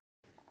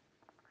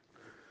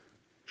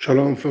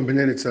Shalom from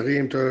Bnei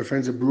Netzarim to our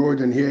friends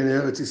abroad and here in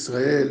Eretz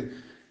Israel.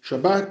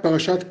 Shabbat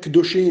Parashat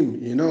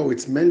Kedoshim. You know,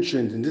 it's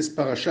mentioned in this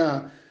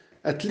parasha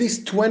at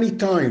least 20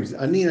 times.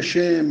 Ani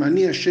Hashem,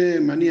 Ani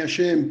Hashem, Ani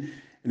Hashem.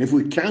 And if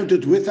we count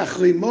it with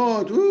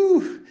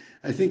Achrimot,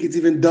 I think it's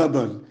even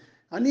double.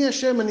 Ani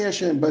Hashem, Ani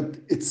Hashem. But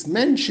it's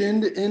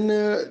mentioned in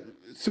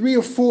 3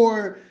 or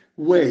 4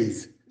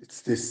 ways.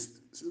 It's this.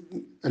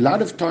 A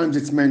lot of times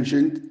it's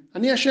mentioned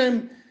Ani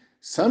Hashem.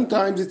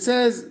 Sometimes it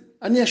says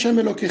Ani Hashem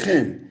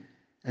Elokechem.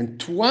 And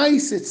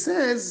twice it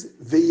says,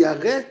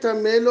 V'yareta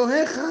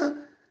me'elohecha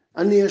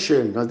ani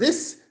Hashem. Now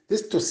this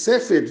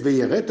Tosefet,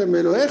 V'yareta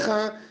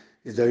me'elohecha,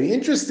 is very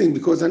interesting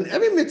because on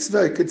every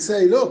mitzvah it could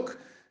say, look,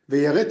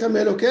 V'yareta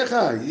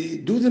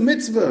me'elokecha, do the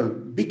mitzvah,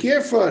 be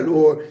careful,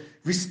 or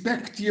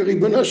respect your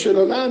Ribono Shel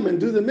Olam and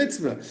do the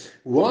mitzvah.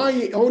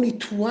 Why only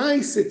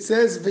twice it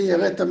says,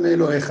 V'yareta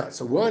me'elohecha?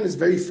 So one is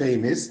very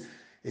famous.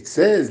 It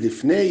says,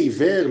 Lifnei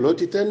iver lo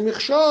titen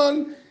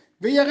michshol,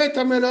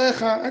 V'yareta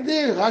me'elohecha. And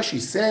there Rashi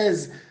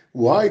says,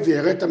 why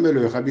V'yareta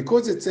me'elohecha?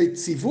 Because it's a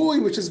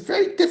tzivui which is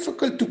very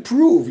difficult to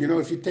prove. You know,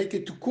 if you take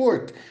it to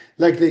court,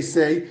 like they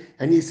say,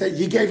 and you say,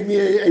 you gave me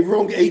a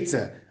wrong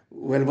eitzah.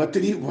 Well, what do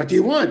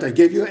you want? I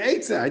gave you an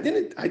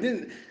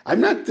eitzah.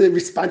 I'm not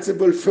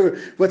responsible for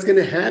what's going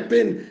to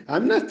happen.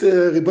 I'm not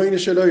Ribono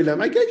Shel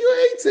Olam. I gave you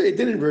an eitzah. It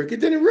didn't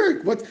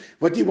work.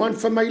 What do you want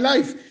from my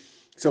life?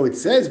 So it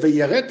says,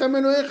 V'yareta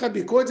me'elohecha,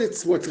 because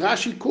it's what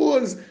Rashi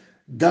calls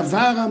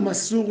Davar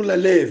masur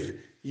lalev.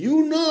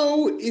 You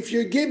know if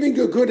you're giving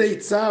a good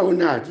eitzah or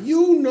not.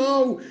 You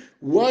know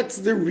what's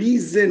the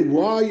reason.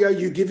 Why are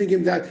you giving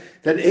him that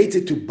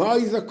eitzah, to buy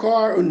the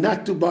car or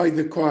not to buy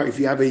the car? If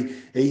you have a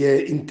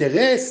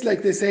interest,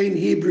 like they say in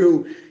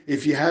Hebrew,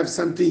 if you have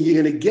something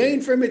you're going to gain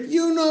from it,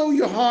 you know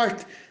your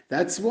heart.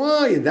 That's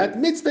why in that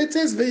mitzvah it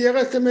says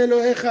V'yareta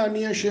me'elohecha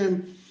ani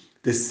Hashem.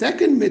 The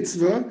second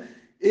mitzvah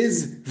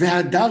is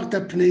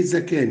Ve'hadarta pnei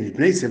zaken,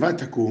 pnei seva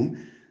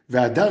takum.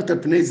 Ve'hadarta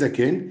pnei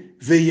zaken,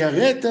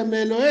 ve'yareta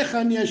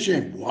me'elohecha ani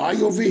Hashem. Why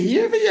over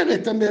here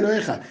ve'yareta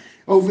me'elohecha?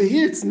 Over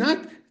here it's not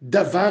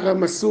davar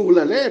masur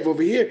lalev.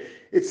 Over here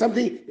it's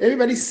something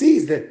everybody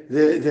sees. The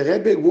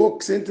Rebbe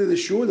walks into the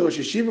shul, the Rosh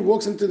Hashiva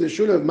walks into the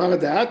shul of Mara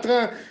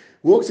De'atra,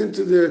 walks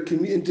into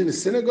the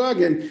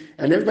synagogue, and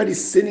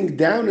everybody's sitting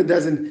down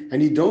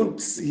and you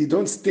don't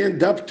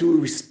stand up to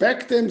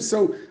respect them.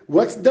 So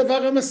what's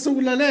davar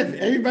masur lalev?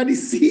 Everybody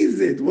sees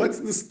it.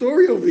 What's the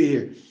story over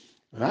here?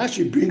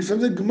 Rashi brings from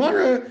the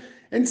Gemara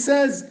and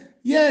says,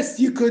 yes,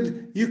 you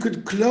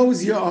could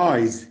close your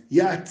eyes.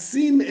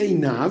 Ya'atzim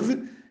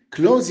einav,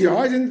 close your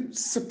eyes, and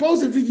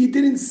supposedly you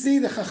didn't see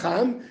the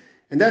Chacham,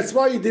 and that's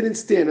why you didn't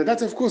stand. And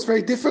that's of course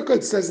very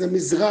difficult, says the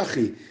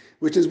Mizrahi,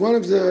 which is one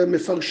of the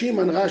Mefarshim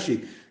on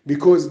Rashi,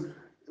 because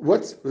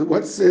what's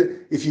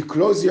if you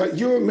close your eyes,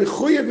 you're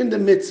mechuyev in the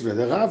mitzvah.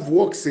 The Rav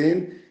walks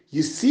in,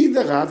 you see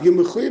the Rav, you're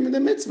mechuyev in the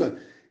mitzvah.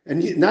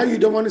 And now you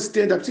don't want to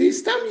stand up. So you're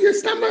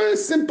a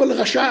simple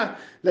rasha.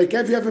 Like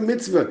if you have a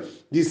mitzvah,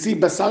 you see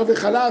basar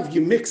v'chalav,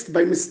 you mixed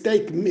by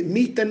mistake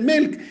meat and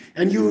milk,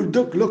 and you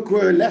look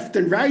left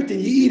and right,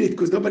 and you eat it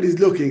because nobody's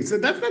looking. So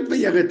that's not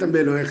v'yareta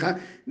me'elohecha.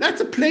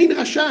 That's a plain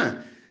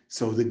rasha.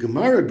 So the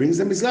Gemara brings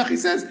the Mizrahi,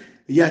 says,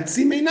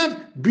 Yatzim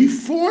einav,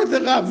 before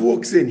the Rav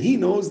walks in. He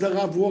knows the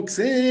Rav walks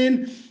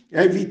in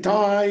every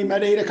time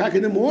at 8 o'clock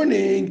in the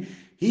morning.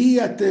 He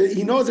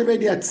knows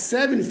already at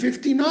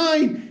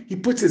 7:59, he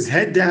puts his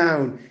head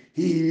down,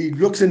 he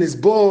looks in his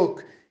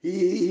book,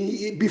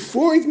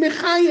 before he's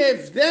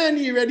mechayev, then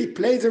he already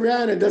plays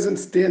around and doesn't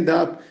stand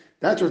up.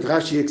 That's what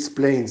Rashi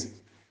explains.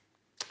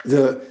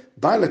 The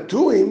Baal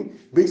HaTurim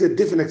brings a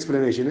different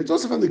explanation. It's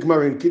also from the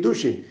Gemara in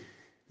Kedoshim.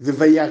 The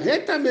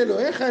V'yareta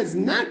me'elohecha is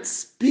not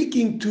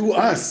speaking to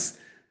us,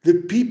 the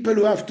people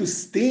who have to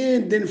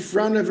stand in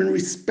front of and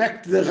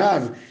respect the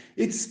Rav.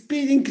 It's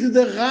speaking to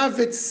the Rav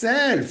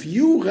itself.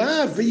 You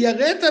Rav,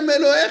 V'yareta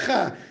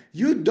me'elohecha.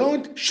 You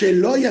don't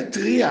shelo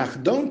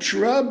yatriach. Don't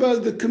trouble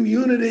the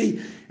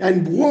community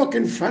and walk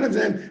in front of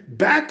them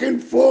back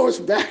and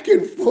forth,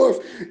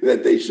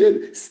 that they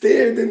should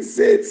stand and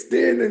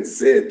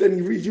sit,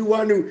 and you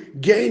want to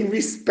gain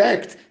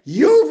respect.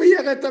 You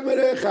V'yareta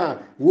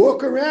me'elohecha.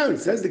 Walk around,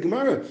 says the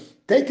Gemara.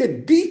 Take a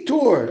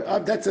detour.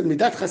 That's a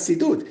midat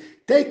chasidut.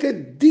 Take a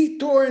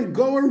detour and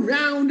go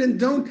around, and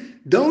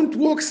don't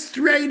walk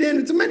straight in.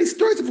 It's many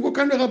stories of what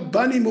kind of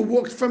Rabbanim who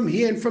walked from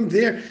here and from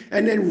there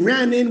and then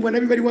ran in when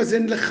everybody was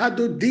in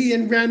Lechadodi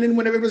and ran in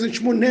when everybody was in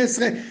Shmoneh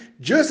Esrei,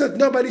 just that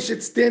nobody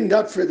should stand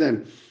up for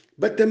them.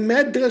 But the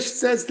Medrash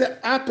says the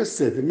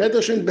opposite. The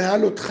Medrash in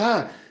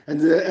Behalotcha and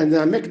the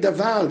Amek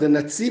Davar, the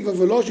Natziv of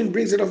Volozhin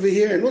brings it over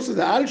here, and also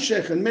the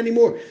Alshech and many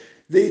more.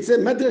 The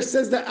Medrash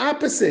says the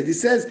opposite. He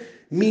says,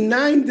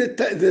 Minayin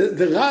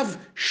the Rav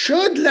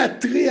should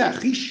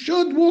latriach. He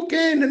should walk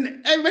in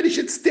and everybody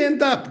should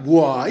stand up.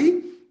 Why?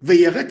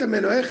 V'yareta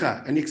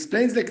me'elohecha. And he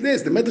explains like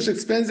this. The Medrash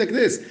explains like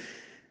this.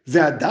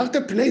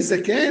 Ve'hadarta pnei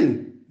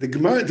zaken.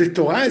 The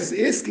Torah is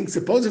asking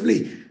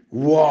supposedly,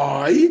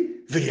 why?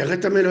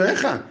 V'yareta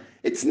me'elohecha.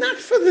 It's not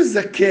for the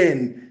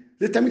zaken.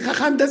 The Talmid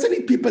Chacham doesn't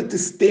need people to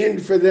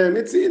stand for them.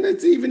 It's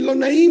even lo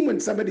naim when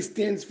somebody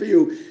stands for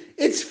you.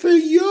 It's for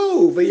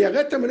you.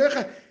 ויראת מאלוהיך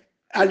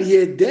על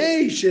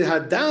ידי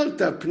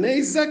שהדרת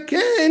פני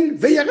זקן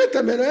ויראת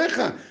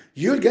מאלוהיך.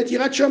 You'll get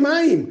yirat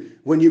shamayim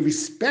when you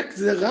respect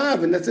the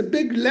Rav, and that's a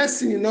big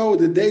lesson.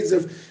 The days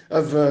of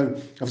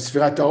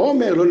Sfirat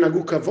HaOmer, lo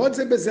nagu kavod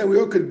ze beze. We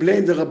all could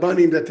blame the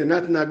Rabbanim that they're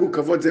not nagu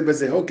kavod ze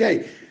beze.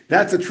 Okay,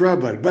 that's a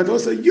trouble. But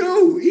also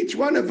each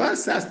one of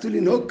us has to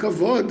know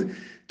kavod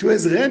to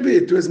his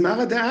Rebbe, to his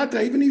Mara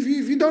De'atra, even if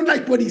you don't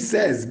like what he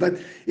says. But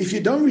if you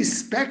don't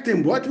respect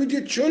him, what would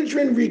your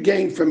children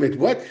regain from it?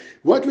 What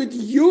would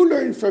you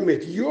learn from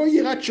it? Your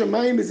Yirat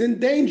Shamayim is in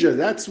danger.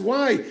 That's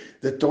why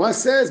the Torah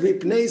says,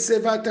 Mipnei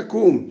Seva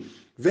Takum,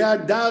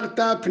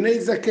 Ve'adarta Pnei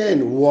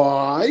Zaken.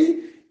 Why?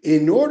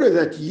 In order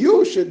that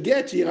you should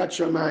get Yirat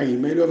Shamayim.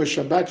 May you have a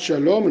Shabbat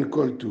Shalom and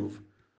Kol Tuv.